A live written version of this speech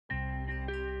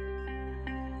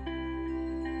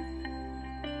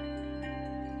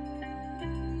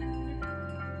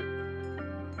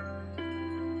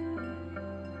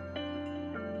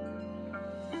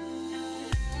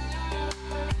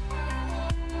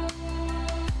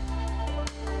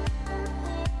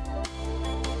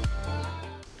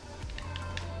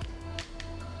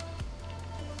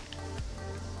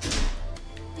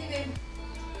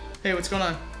Hey, what's going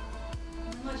on?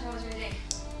 Not much. How was your day?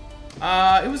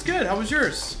 It was good. How was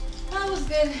yours? Oh, it was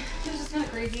good. It was just kind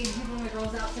of crazy. One of my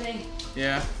girls out today.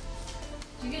 Yeah.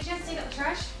 Did you get a chance to take out the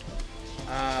trash?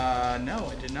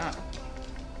 No, I did not.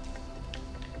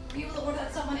 Were you able to order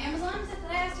that stuff on Amazon that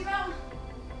I asked you about?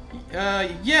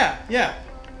 Yeah.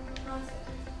 Oh,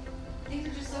 things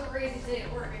are just so crazy today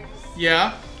at work.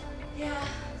 Yeah? Yeah.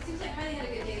 Seems like Kylie had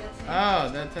a good day today. Oh,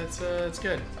 that's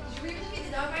good. Did you able to feed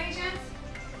the dog by any chance?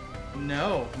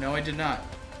 No, I did not.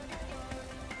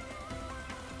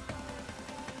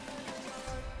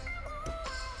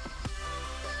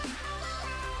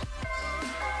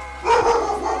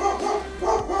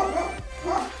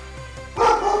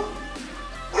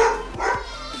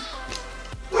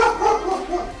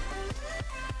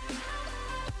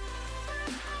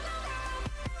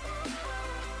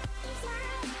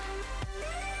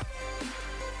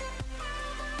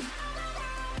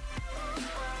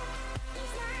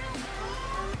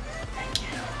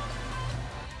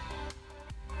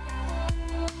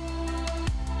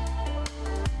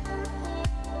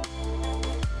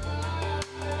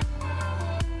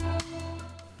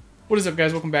 What is up,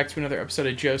 guys? Welcome back to another episode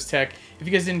of JoesTech. If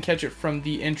you guys didn't catch it from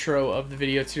the intro of the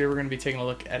video, today we're going to be taking a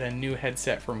look at a new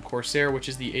headset from Corsair, which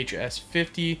is the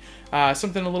HS50.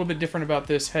 Something a little bit different about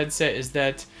this headset is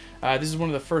that this is one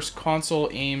of the first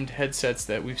console-aimed headsets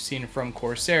that we've seen from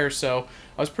Corsair, so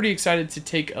I was pretty excited to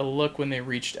take a look when they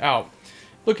reached out.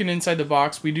 Looking inside the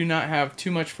box, we do not have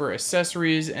too much for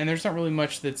accessories, and there's not really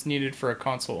much that's needed for a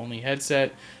console-only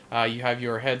headset. You have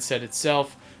your headset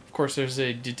itself. Of course, there's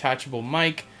a detachable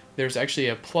mic. There's actually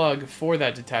a plug for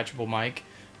that detachable mic,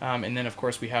 and then of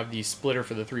course we have the splitter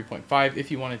for the 3.5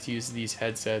 if you wanted to use these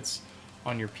headsets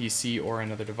on your PC or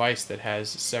another device that has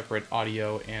separate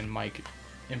audio and mic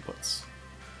inputs.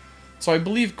 So I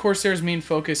believe Corsair's main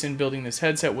focus in building this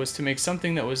headset was to make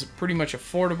something that was pretty much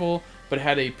affordable but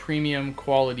had a premium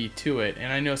quality to it.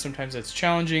 And I know sometimes that's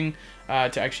challenging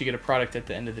to actually get a product at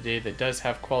the end of the day that does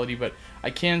have quality, but I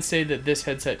can say that this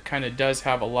headset kind of does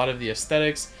have a lot of the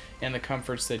aesthetics and the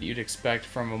comforts that you'd expect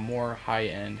from a more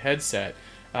high-end headset.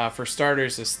 For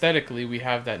starters, aesthetically, we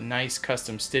have that nice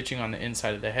custom stitching on the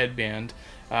inside of the headband.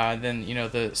 Then, you know,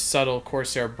 the subtle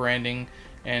Corsair branding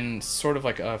and sort of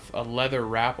like a leather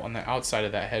wrap on the outside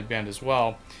of that headband as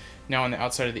well. Now on the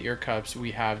outside of the ear cups,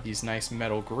 we have these nice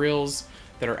metal grills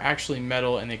that are actually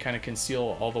metal, and they kind of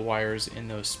conceal all the wires in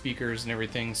those speakers and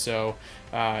everything. So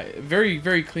very,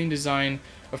 very clean design.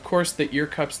 Of course, the ear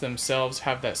cups themselves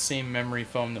have that same memory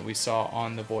foam that we saw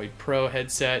on the Void Pro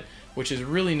headset, which is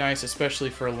really nice, especially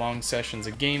for long sessions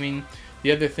of gaming.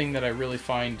 The other thing that I really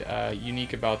find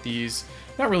unique about these,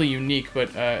 not really unique,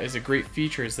 but is a great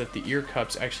feature, is that the ear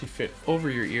cups actually fit over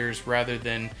your ears rather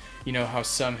than, you know, how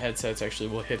some headsets actually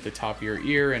will hit the top of your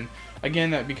ear. And again,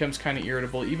 that becomes kind of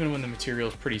irritable even when the material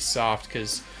is pretty soft,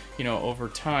 because, you know, over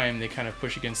time they kind of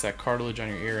push against that cartilage on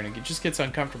your ear and it just gets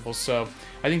uncomfortable. So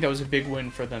I think that was a big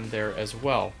win for them there as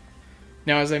well.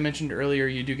 Now, as I mentioned earlier,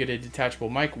 you do get a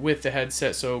detachable mic with the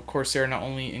headset, so Corsair not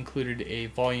only included a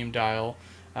volume dial,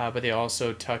 but they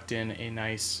also tucked in a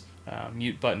nice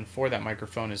mute button for that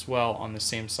microphone as well on the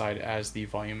same side as the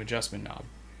volume adjustment knob.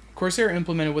 Corsair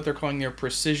implemented what they're calling their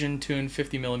precision-tuned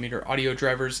 50mm audio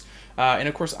drivers, and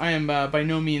of course I am by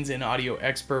no means an audio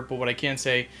expert, but what I can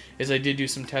say is I did do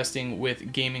some testing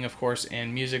with gaming, of course,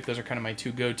 and music. Those are kind of my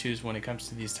two go-tos when it comes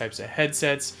to these types of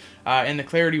headsets, and the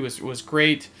clarity was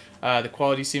great. The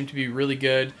quality seemed to be really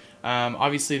good.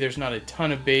 Obviously there's not a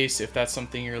ton of bass. If that's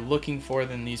something you're looking for,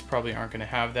 then these probably aren't going to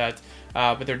have that,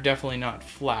 but they're definitely not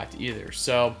flat either.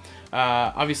 So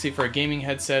obviously for a gaming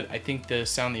headset, I think the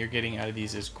sound that you're getting out of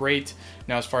these is great.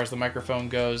 Now as far as the microphone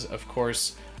goes, of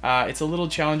course, it's a little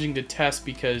challenging to test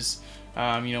because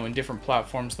you know, in different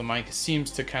platforms the mic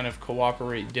seems to kind of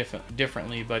cooperate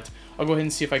differently, but I'll go ahead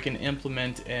and see if I can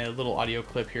implement a little audio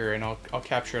clip here, and I'll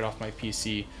capture it off my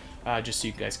PC just so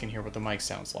you guys can hear what the mic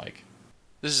sounds like.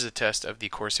 This is a test of the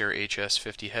Corsair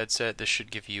HS50 headset. This should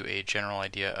give you a general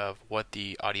idea of what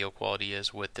the audio quality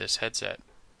is with this headset.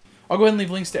 I'll go ahead and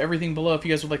leave links to everything below if you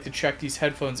guys would like to check these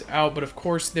headphones out, but of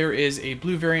course there is a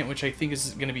blue variant, which I think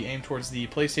is going to be aimed towards the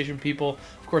PlayStation people.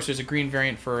 Of course there's a green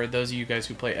variant for those of you guys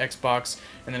who play Xbox,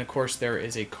 and then of course there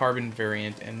is a carbon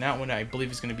variant, and that one I believe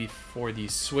is going to be for the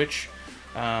Switch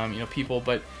you know, people.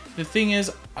 But the thing is,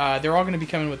 they're all going to be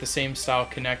coming with the same style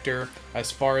connector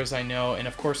as far as I know, and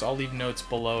of course I'll leave notes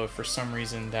below if for some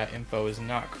reason that info is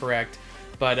not correct.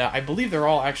 But I believe they're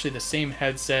all actually the same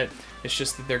headset. It's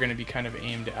just that they're going to be kind of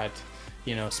aimed at,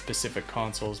 you know, specific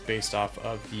consoles based off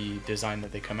of the design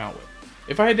that they come out with.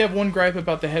 If I had to have one gripe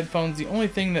about the headphones, the only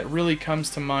thing that really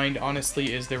comes to mind,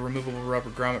 honestly, is the removable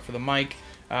rubber grommet for the mic.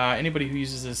 Anybody who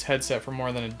uses this headset for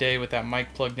more than a day with that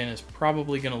mic plugged in is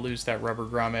probably going to lose that rubber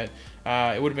grommet.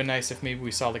 It would have been nice if maybe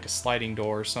we saw like a sliding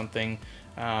door or something.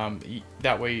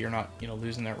 That way you're not,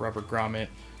 losing that rubber grommet.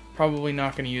 Probably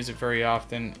not going to use it very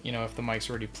often. If the mic's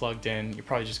already plugged in, you're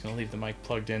probably just going to leave the mic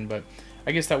plugged in, but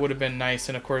I guess that would have been nice.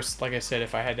 And of course, like I said,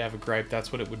 if I had to have a gripe,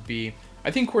 that's what it would be. I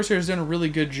think Corsair has done a really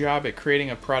good job at creating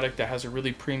a product that has a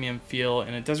really premium feel,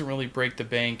 and it doesn't really break the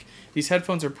bank. These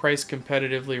headphones are priced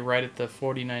competitively right at the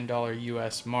 $49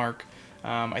 US mark.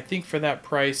 I think for that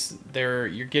price,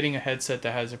 you're getting a headset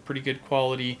that has a pretty good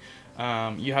quality.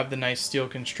 You have the nice steel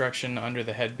construction under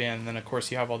the headband, and then of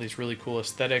course you have all these really cool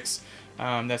aesthetics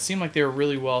that seem like they were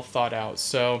really well thought out.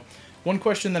 So one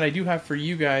question that I do have for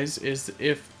you guys is,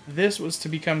 if this was to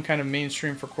become kind of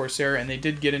mainstream for Corsair and they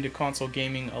did get into console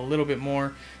gaming a little bit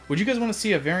more, would you guys want to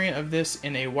see a variant of this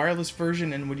in a wireless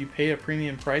version, and would you pay a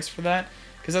premium price for that?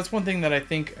 Because that's one thing that I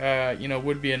think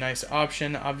would be a nice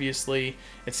option. Obviously,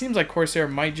 it seems like Corsair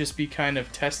might just be kind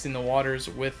of testing the waters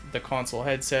with the console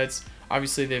headsets.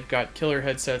 Obviously, they've got killer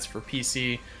headsets for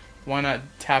PC. Why not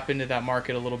tap into that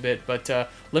market a little bit? But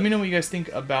let me know what you guys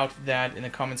think about that in the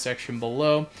comment section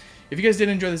below. If you guys did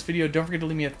enjoy this video, don't forget to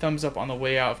leave me a thumbs up on the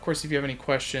way out. Of course, if you have any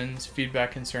questions,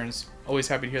 feedback, concerns, always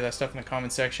happy to hear that stuff in the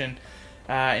comment section.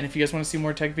 And if you guys want to see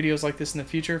more tech videos like this in the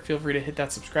future, feel free to hit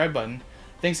that subscribe button.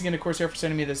 Thanks again to Corsair for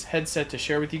sending me this headset to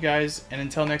share with you guys. And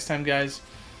until next time, guys,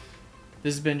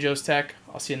 this has been JoesTech.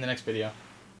 I'll see you in the next video.